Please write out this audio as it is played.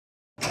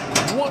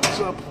What's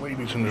up,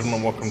 ladies and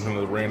gentlemen? Welcome to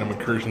the Random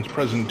Incursions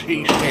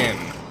presentation.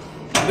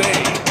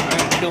 Today,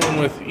 I'm chilling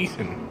with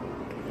Ethan.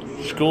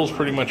 School's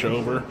pretty much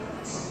over.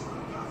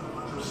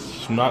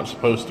 It's not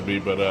supposed to be,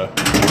 but I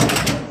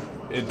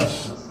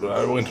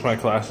went to my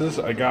classes.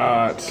 I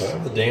got... Do I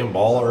have the damn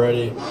ball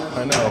already?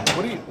 I know.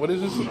 What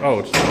is this? Oh,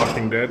 it's The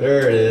Walking Dead.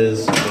 There it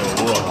is. It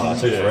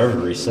took forever to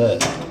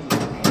reset.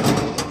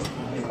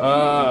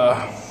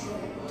 I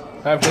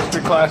have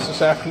history class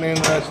this afternoon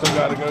that I still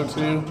got to go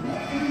to.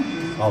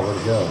 Oh, where'd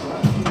it go?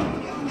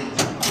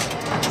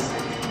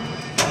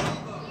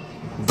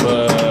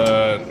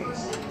 But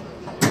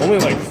only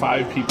like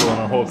 5 people in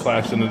our whole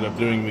class ended up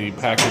doing the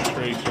package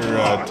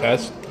tracer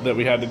test that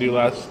we had to do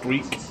last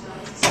week.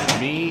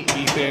 Me,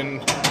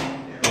 Ethan,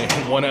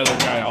 and one other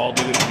guy all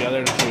did it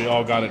together, so we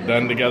all got it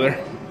done together.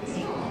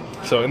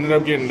 So ended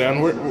up getting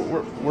done. We're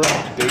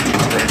off to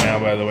Davies right now,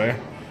 by the way,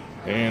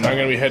 and I'm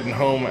gonna be heading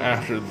home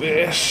after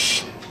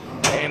this.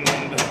 And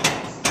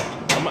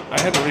I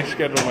had to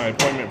reschedule my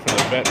appointment for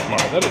the vet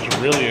tomorrow. That is a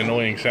really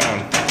annoying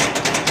sound.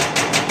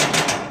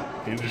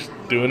 You're just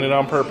doing it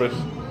on purpose.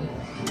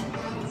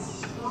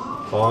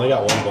 Well, I only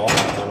got one ball.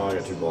 Oh, no, I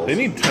got 2 balls. They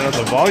need to turn up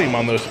the volume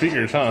on those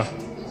speakers, huh?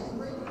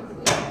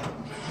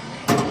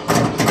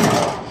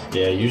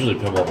 Yeah, usually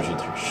pinball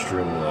machines are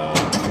extremely loud.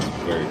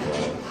 It's very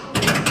quiet.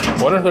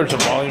 What if there's a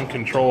volume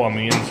control on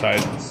the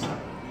inside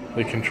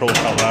that controls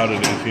how loud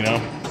it is, you know?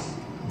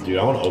 Dude,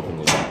 I want to open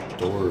those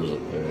doors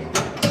up there.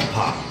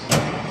 Ha!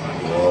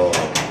 Whoa.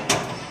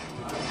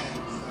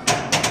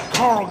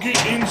 Carl, get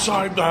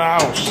inside the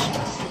house!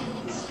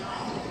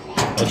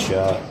 Good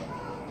shot.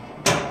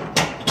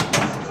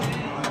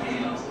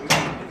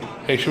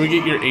 Hey, should we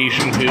get your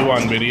Asian poo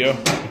on video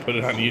and put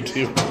it on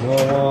YouTube?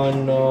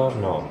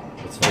 No.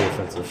 It's very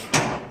offensive.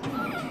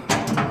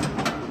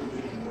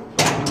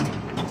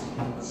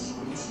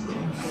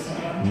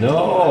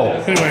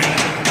 No! Anyway,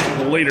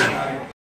 later.